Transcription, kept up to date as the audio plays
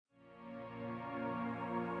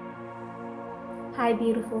Hi,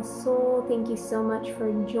 beautiful soul. Thank you so much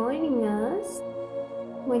for joining us.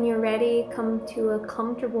 When you're ready, come to a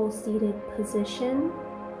comfortable seated position.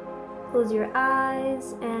 Close your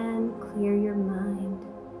eyes and clear your mind.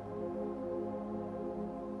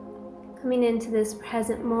 Coming into this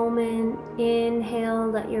present moment, inhale,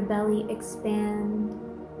 let your belly expand.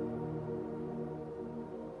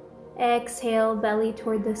 Exhale, belly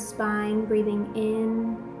toward the spine, breathing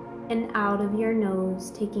in and out of your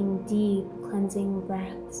nose, taking deep cleansing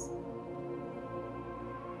breaths.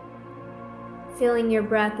 Feeling your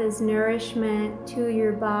breath as nourishment to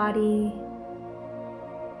your body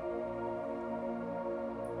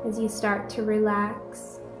as you start to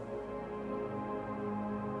relax.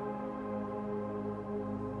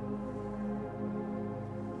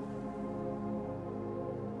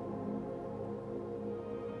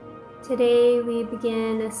 Today we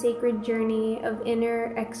begin a sacred journey of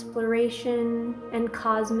inner exploration and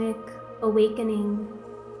cosmic awakening.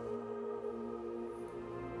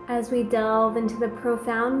 As we delve into the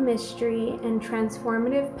profound mystery and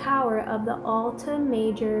transformative power of the Alta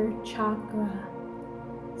Major Chakra,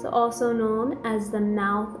 so also known as the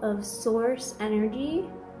mouth of Source energy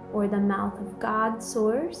or the mouth of God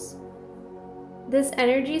Source. This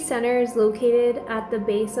energy center is located at the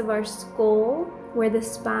base of our skull, where the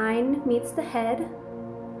spine meets the head.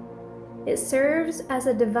 It serves as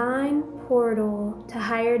a divine portal to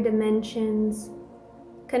higher dimensions,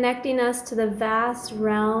 connecting us to the vast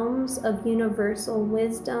realms of universal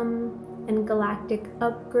wisdom and galactic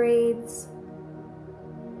upgrades.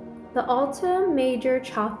 The Alta Major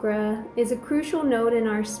Chakra is a crucial node in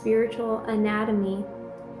our spiritual anatomy.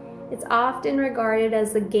 It's often regarded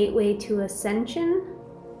as the gateway to ascension,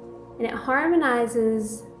 and it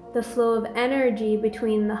harmonizes the flow of energy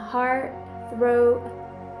between the heart, throat,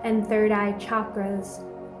 and third eye chakras,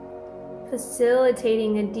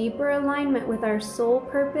 facilitating a deeper alignment with our soul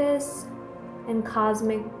purpose and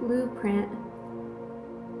cosmic blueprint.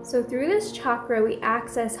 So through this chakra, we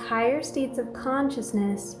access higher states of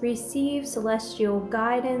consciousness, receive celestial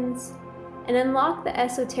guidance, and unlock the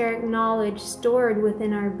esoteric knowledge stored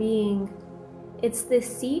within our being. It's the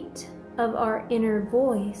seat of our inner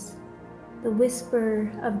voice, the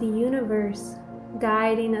whisper of the universe,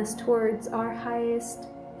 guiding us towards our highest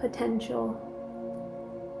potential.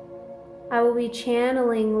 I will be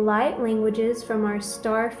channeling light languages from our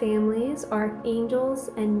star families, archangels,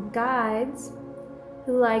 and guides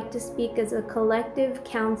who like to speak as a collective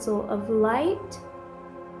council of light.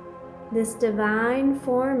 This divine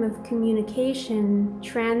form of communication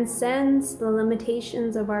transcends the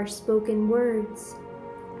limitations of our spoken words,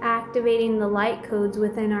 activating the light codes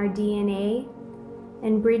within our DNA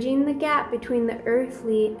and bridging the gap between the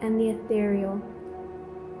earthly and the ethereal.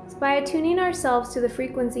 So by attuning ourselves to the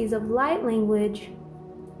frequencies of light language,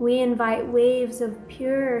 we invite waves of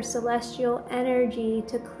pure celestial energy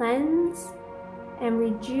to cleanse and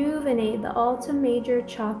rejuvenate the Alta Major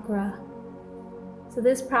Chakra. So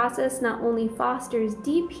this process not only fosters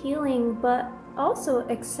deep healing, but also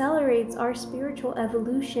accelerates our spiritual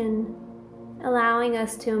evolution, allowing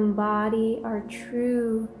us to embody our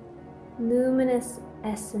true luminous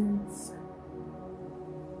essence.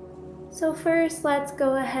 So first, let's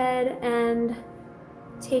go ahead and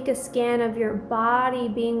take a scan of your body,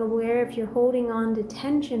 being aware if you're holding on to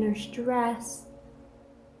tension or stress,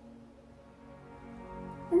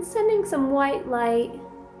 and sending some white light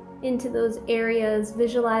into those areas.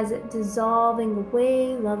 Visualize it dissolving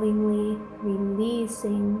away, lovingly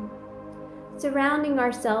releasing. Surrounding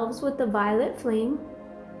ourselves with the violet flame.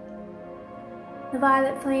 The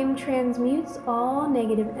violet flame transmutes all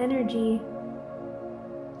negative energy.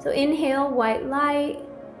 So inhale white light,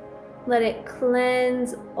 let it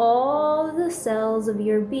cleanse all the cells of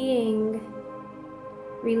your being,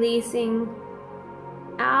 releasing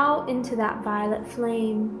out into that violet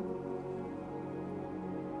flame.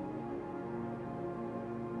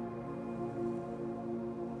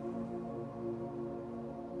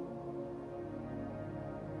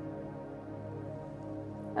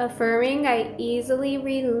 Affirming, I easily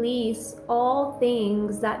release all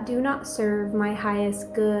things that do not serve my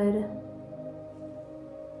highest good.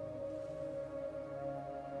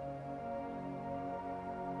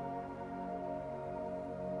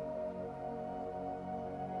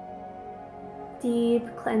 Deep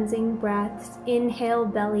cleansing breaths. Inhale,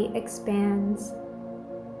 belly expands.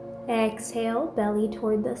 Exhale, belly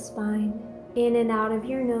toward the spine. In and out of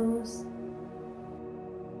your nose.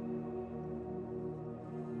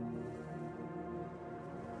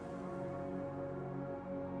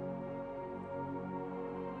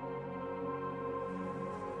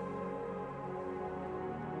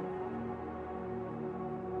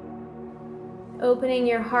 Opening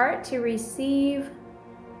your heart to receive.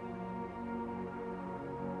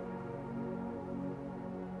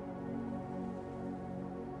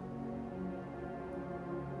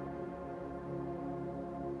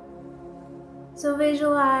 So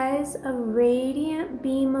visualize a radiant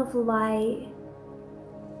beam of light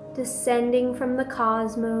descending from the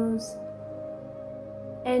cosmos,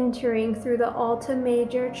 entering through the Alta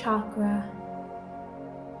Major Chakra,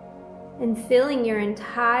 and filling your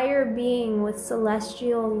entire being with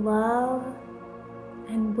celestial love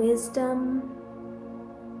and wisdom.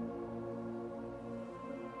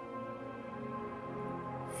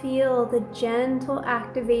 Feel the gentle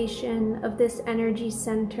activation of this energy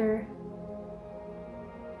center,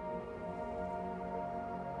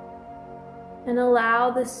 and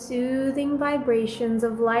allow the soothing vibrations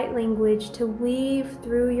of light language to weave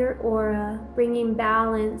through your aura, bringing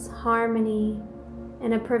balance, harmony,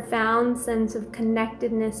 and a profound sense of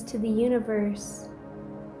connectedness to the universe.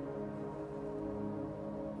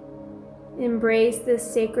 Embrace this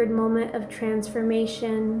sacred moment of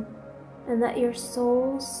transformation and let your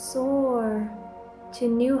soul soar to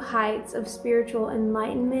new heights of spiritual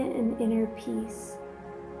enlightenment and inner peace.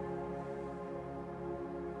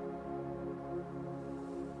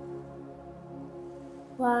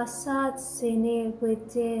 Wasat sene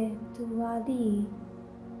wete tuwali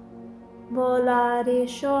Volare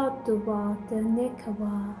shotuwa de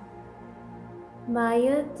nekawa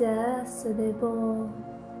Maya de sedebo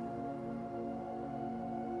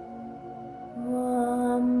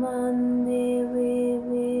Wamande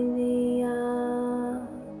vivilia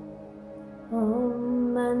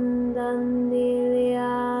Om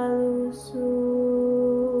mandandilia lusu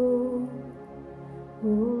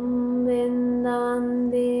Om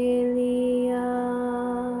bendandilia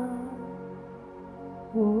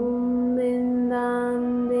Om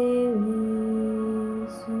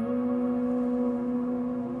bendandelisu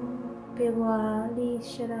Pewali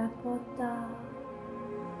Sharapota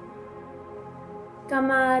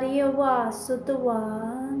Kamaria wa sutwa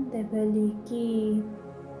debeliki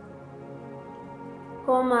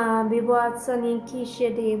Koma bibwatsani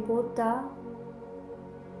kishede bota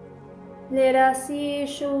Lerasi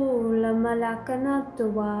shula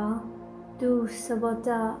malakanatwa Du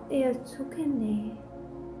sabota etukene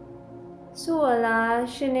Suala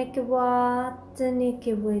shenekwa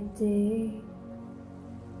tenekewete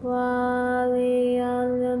Wali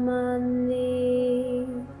alamandi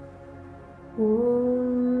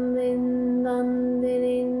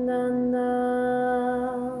Vindandilindanda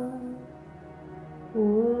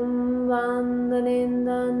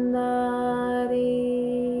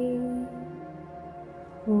Vandalindandari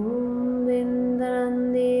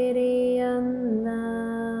Vindandiriyanda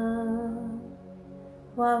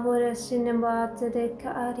Wavurashinabata de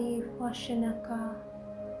Kari Washanaka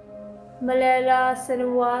Malela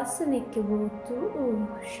Sarwasanikivutu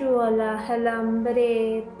Shuala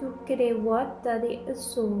Halambre Tukire Wata de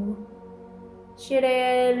Asu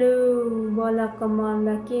Shirelu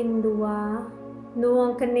Bolakamala Kindua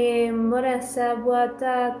Nuankane Murasa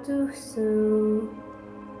Wata Tusu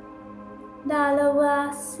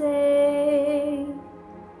Dalawase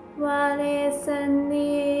Wale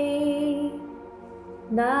Sani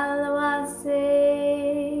Dalawase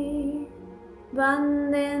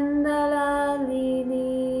Vandendala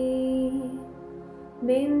Lili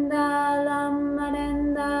Bindalam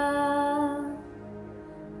Marenda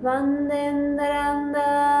Vandendaranda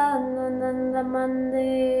Nananda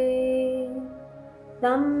Mande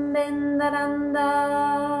Dambendaranda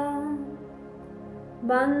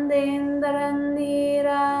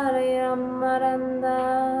Vandendarandira Ramaranda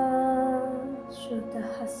Shuddha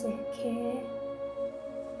Haseke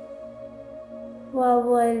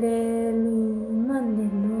Wawalelu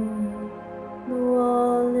mandelu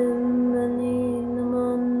Nuolumani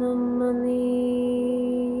namanamani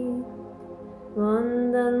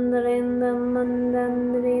Vandandrinda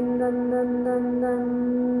mandandrindandandandan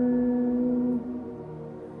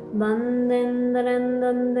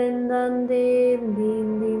Bandendrindandindandin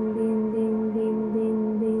din din din din din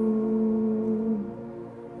din din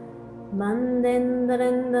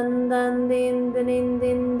Bandendrindandandin din din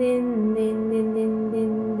din din din din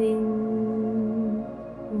din din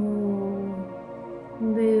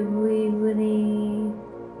Vivuri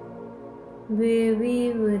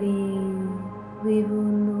Vivuri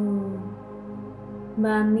Vivunu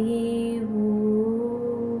Mamivu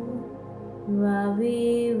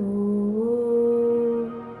Vavivu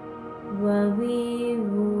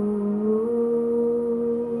Vavivu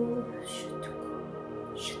Shutuku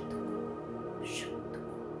Shutuku Shutuku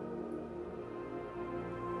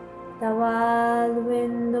Tawal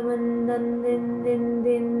Windamandan din din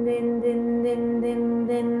din din din din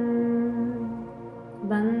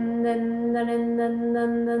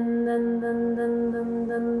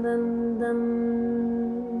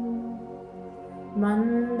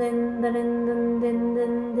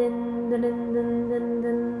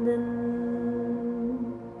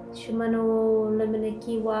Shumano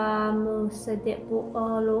Lemenekiwa Musadepo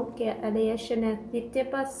Alo ke Aleshanatite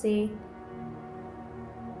Pase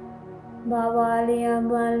Bawalia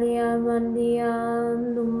Balia Bandia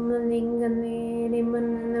Lumalingani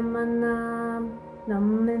Limanamana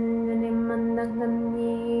Naman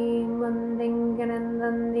Mandagani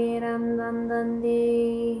Mandinganandandi Randandandi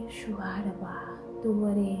Shuadaba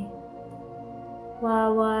Duare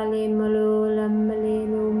Wawale Malu Lamale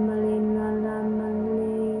Lumalina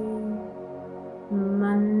Lamale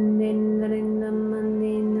Mandindarinda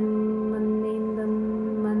Mandinda Mandinda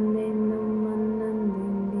Mandinda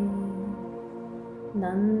Mandindi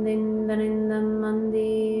Nandindarinda Mandi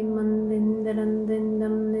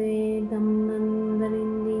Mandindarandindamde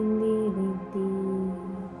Dammandarindindi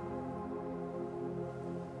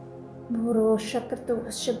Buro Shakato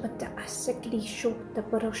Shabata Asekri Shota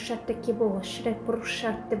Baroshata Kibo Shre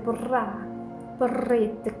Purushate Bura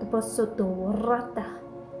Parrete Kabasoto Rata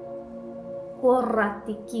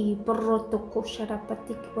Warratiki Baroto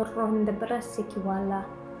Kosharapatiki Baronda Brasikiwala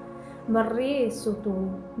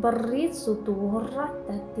Barisutu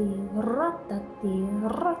Ratati Ratati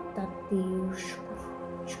Ratati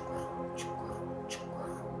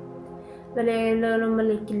Bale lolo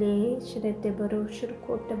malikile shirete baro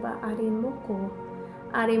shirkota ba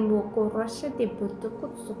arimoko rasha de butuku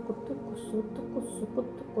sukutu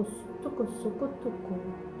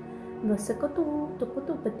basakatu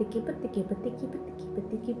tukutu patiki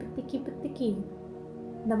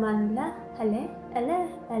damanla ale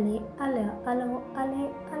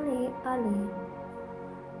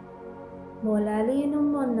bolali no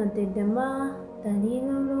mona de dema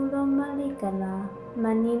danino lolo malikala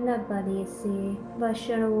manina barese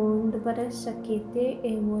basharu bara sakete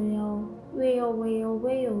weo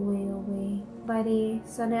bari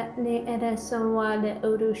sana ne era sanwale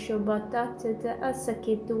urushobata tata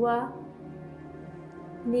asakitua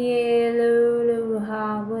ni lulu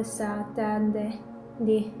ha wasatande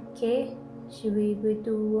di ke shiwi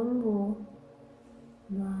bitu wambo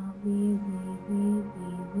ma we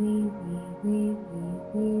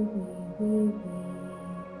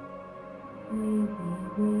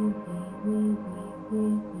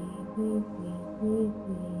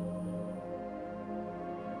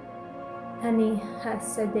Ani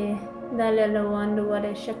hasade dalalawandu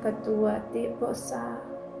wada shakatua debosa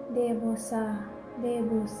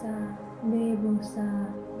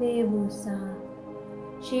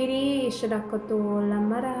Shiri shirakato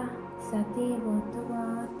lamara sati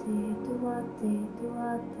tuate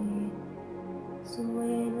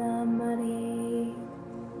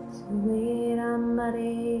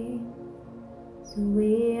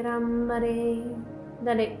suera mare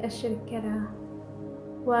dale ashirkara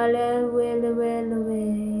wale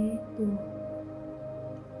tu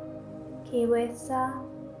kiwesa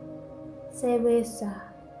sewesa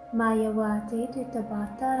mayawati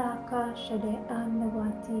titabata raka shade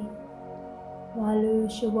anawati walu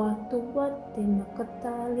shawatu wate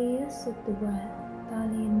makatali sutuwa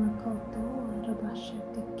tali makoto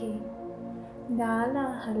rabashatake dala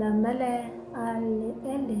halamale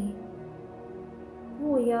ele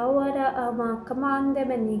Uyawara ama kamande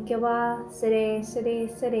benikewa sere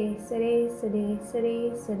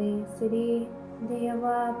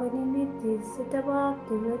dewa baniniti sitava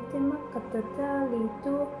tuwete makatata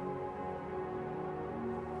litu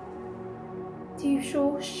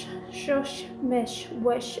shosh mesh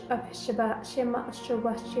wesh afshaba shema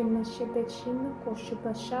shobashima shibeshima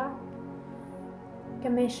koshibasha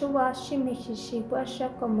Kameshawashi Mishi Basha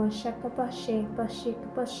Kamasha Kabashe Bashik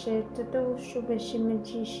Tado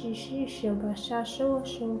Shubeshimichi Shabasha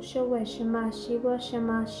Shawashamashi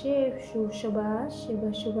Washamashi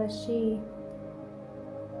Shubashi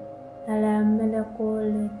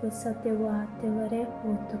Alamelakole Pusatewa Tevare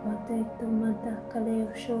Potavate Tumata Kale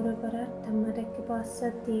Shora Barata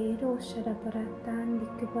Marekibasati Roshara Baratan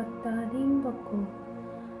Dikibata Rimbako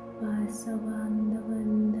Vasavanda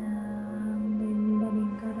Vanda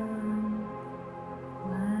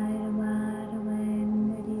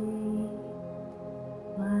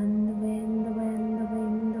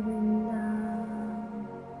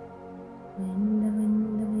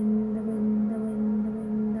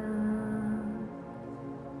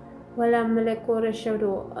Wala melekore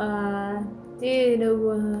shado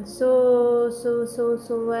tilo so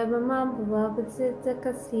mama buwa bitsita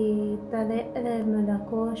kasi tale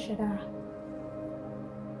melako shara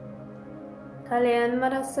kalian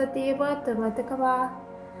marasati wa tumatakawa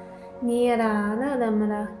Nirana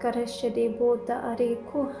lamara karashadi bota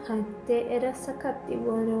ariku hante era sakati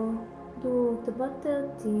waro. Du tabata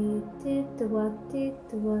ti titwa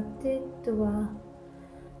titwa titwa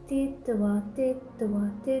titwa titwa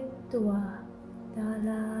titwa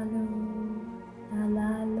dalalo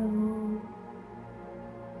dalalo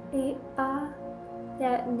e a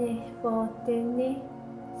that ne botene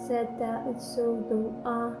seta sodo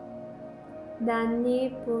a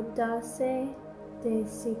dani putase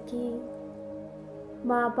desiki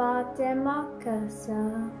mabate makasa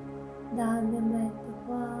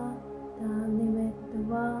danimetwa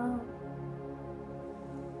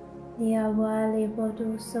Niawali bodu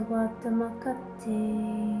sabata makate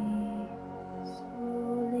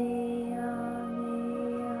Sulea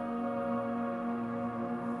lea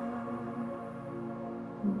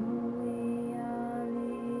Ulea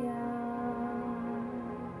lea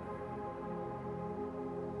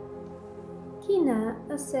Kina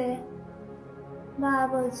ase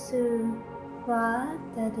Babasu Wa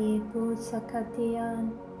Tadibu Sakatian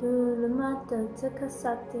Dulmata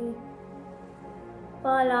Takasati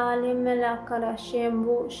Balali melakala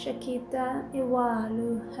shembu shakita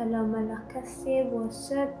iwalu hala malakase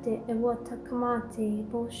wasate ewatakamate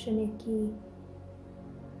boshaniki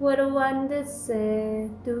warawandase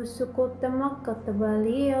tu sukota makata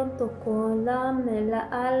bali tokola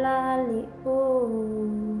mela alali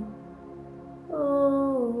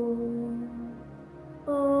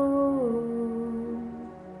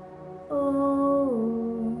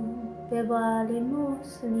Bebali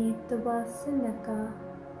musni tabasinaka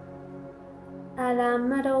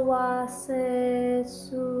Alamarawase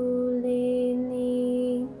sulini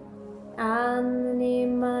Animalase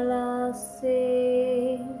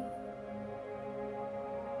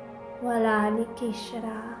Walali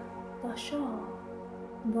kishara Basho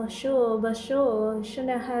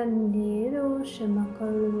Shanahandiru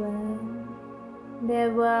Shamakalwe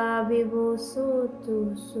Beva Bibu Sutu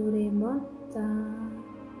Surimota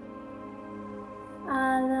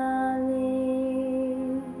Alale,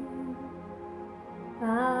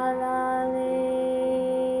 alale,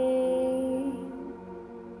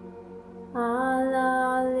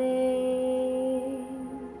 alale,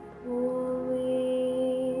 ui,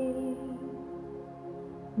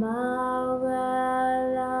 mawala,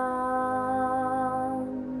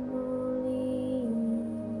 muli,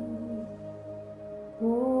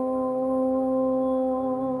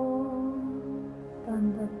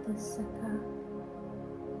 Bandatasaka.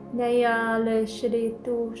 Nayale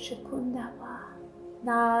Shritu Shakundawa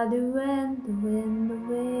Da duen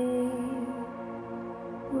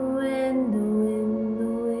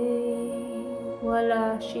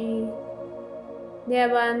Walashi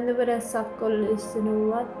Devandavara Sakal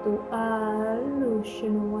Isnuatu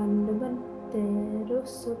Alushinu Vandavante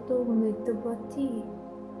Rusutu Mitubati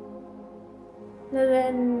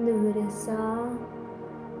Levendavarasa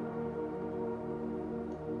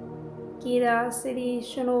Kira Siri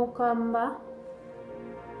Shanokamba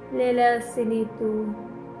Lela Silitu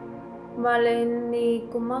Valeni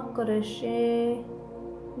Kumakarashe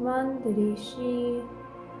Mandrishi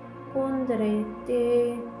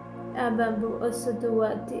Kundrete Ababu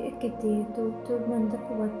Asaduati Ekiti Tutu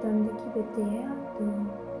Mandakuvatanda Kibeteatu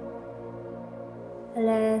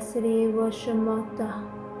Ala Sri Vashamata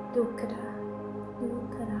Dukara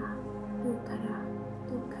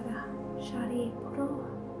Shari Puro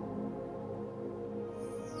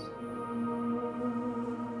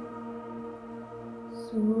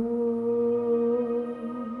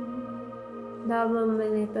Dava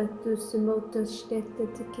meneta tu smota stette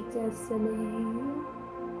tikitasane.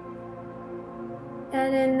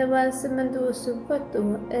 En det var som en dos uppåt då.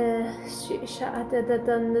 Att det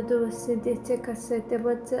den då sitter till kassette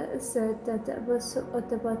var så att det var så att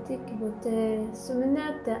det var tycker att det som en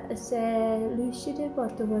nöt så lyser det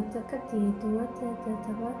bort och vad det kan det då att det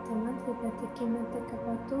var det kan inte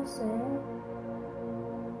kapato så.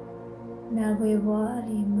 Nawe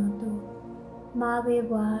wali madu, mawe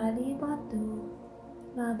wali batu,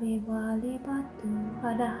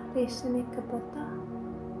 ada resne kapata.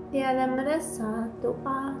 Dia merasa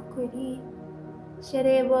doa kuri,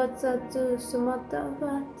 sherewat satu sumata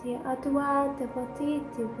vati atwa tepati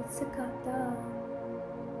tibutsekata.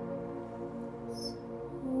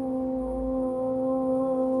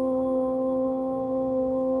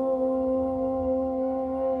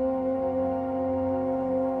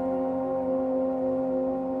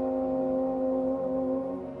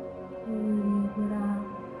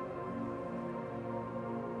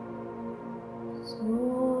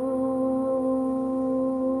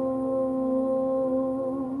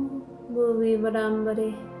 Varambare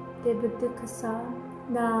Debutukasa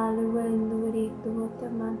Daluendurik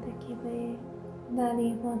duotamanta kibe.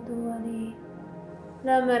 Dali watuari.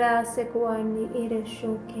 Lamara sekwani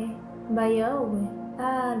irishoke. Bayowe.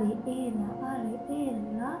 Ali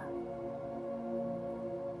ila.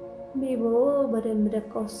 Bibo bademre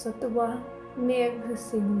kosatwa.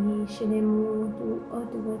 Meghsini shinemu du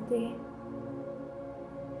odwate.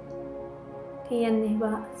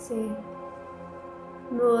 Kayaneba se.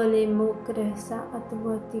 Mole mokre sa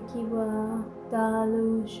atwati kiwa.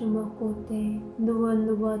 Dalu shumakote.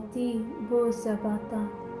 Duanduati bosabata.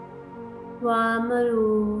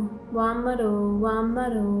 Wamaru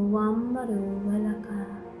walaka.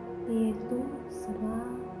 Letu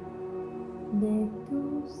sabah.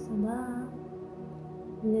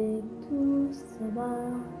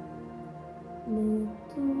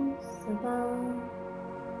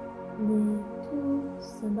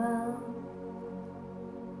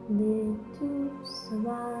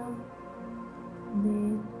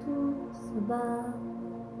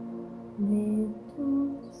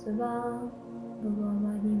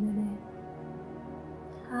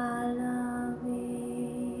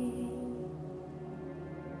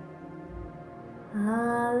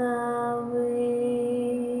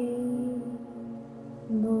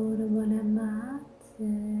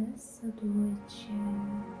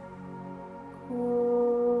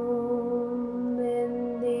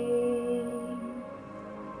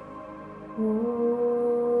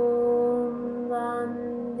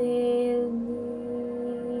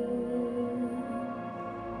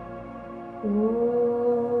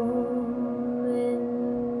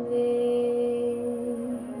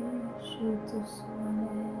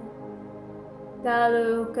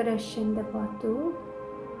 Dalu crescendo patu.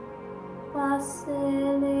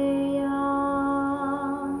 Vaseleya.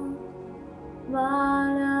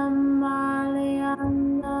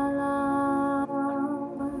 Valamaleandala.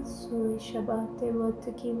 Sui shabate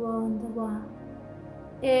votaki wandawa.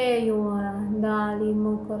 Eyora dali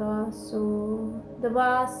mukarasu.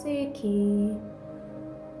 Davaseki.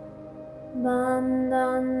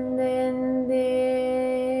 Bandandende.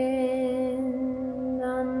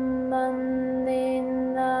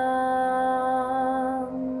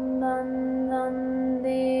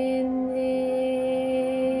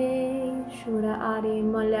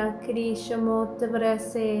 Krisha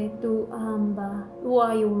motavrase tu amba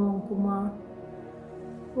wayawon kuma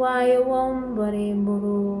wayawon bare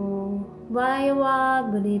buru wayawa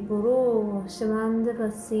bare buru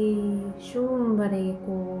shamandavasi shumbare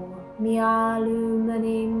ko mialu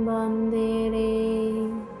manim bandere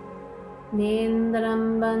nendram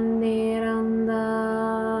banderanda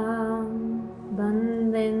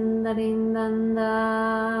bandendarindanda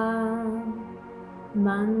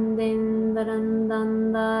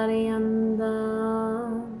Mandendarandandarianda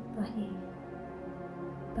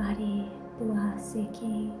Bari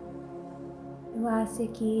Duaseki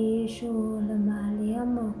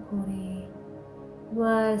Shulamaliamokuri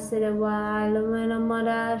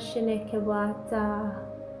Wasirawalumanamara Shinekewata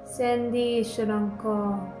Sendi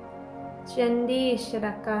Shuranko Chendi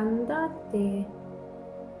Shirakandate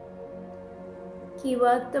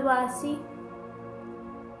Kiwatavasi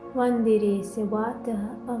Wandiri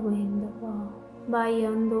sewata awendava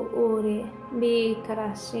bayando ore bi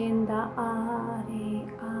karasenda are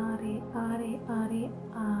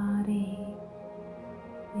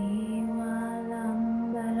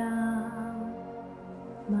Evalambala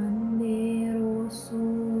mandero su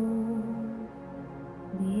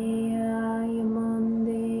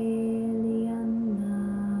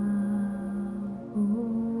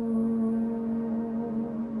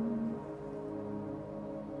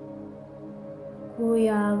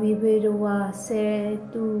Kuya vivirwa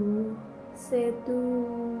setu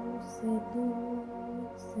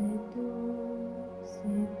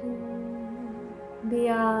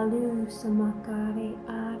Bialu samakare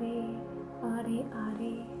are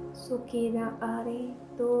Sukira are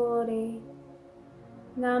tore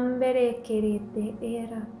Nambere kerete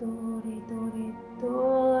era tore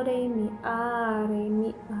mi are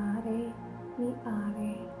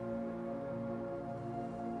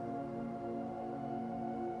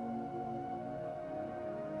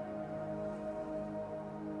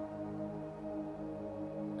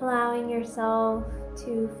Allowing yourself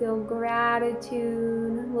to feel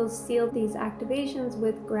gratitude. We'll seal these activations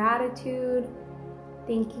with gratitude.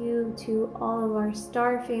 Thank you to all of our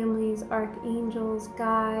star families, archangels,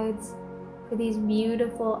 guides, for these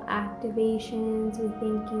beautiful activations. We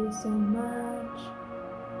thank you so much.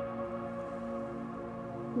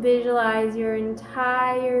 Visualize your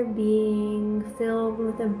entire being filled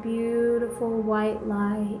with a beautiful white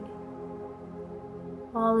light.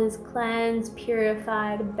 All is cleansed,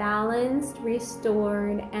 purified, balanced,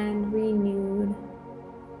 restored, and renewed.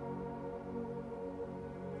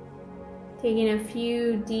 Taking a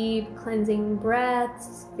few deep cleansing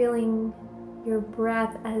breaths, feeling your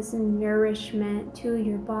breath as nourishment to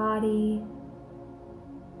your body.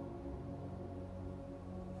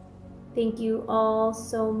 Thank you all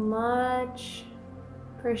so much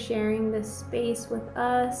for sharing this space with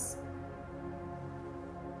us.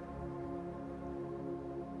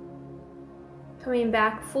 Coming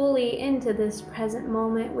back fully into this present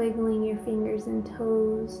moment, wiggling your fingers and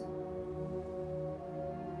toes.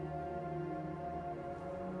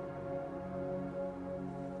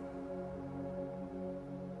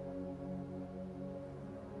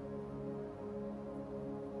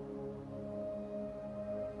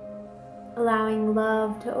 Allowing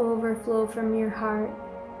love to overflow from your heart.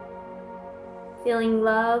 Feeling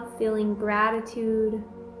love, feeling gratitude.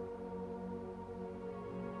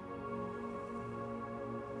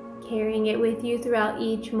 Carrying it with you throughout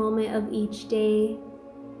each moment of each day.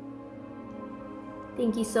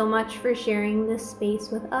 Thank you so much for sharing this space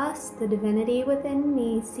with us. The divinity within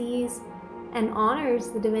me sees and honors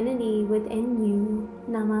the divinity within you.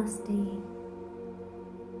 Namaste.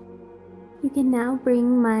 You can now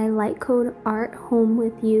bring my light code art home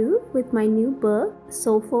with you with my new book,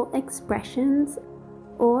 Soulful Expressions,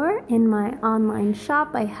 or in my online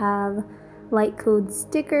shop I have light code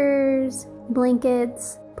stickers,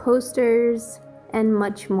 blankets, posters, and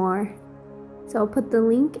much more. So I'll put the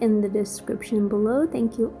link in the description below.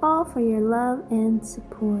 Thank you all for your love and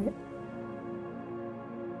support.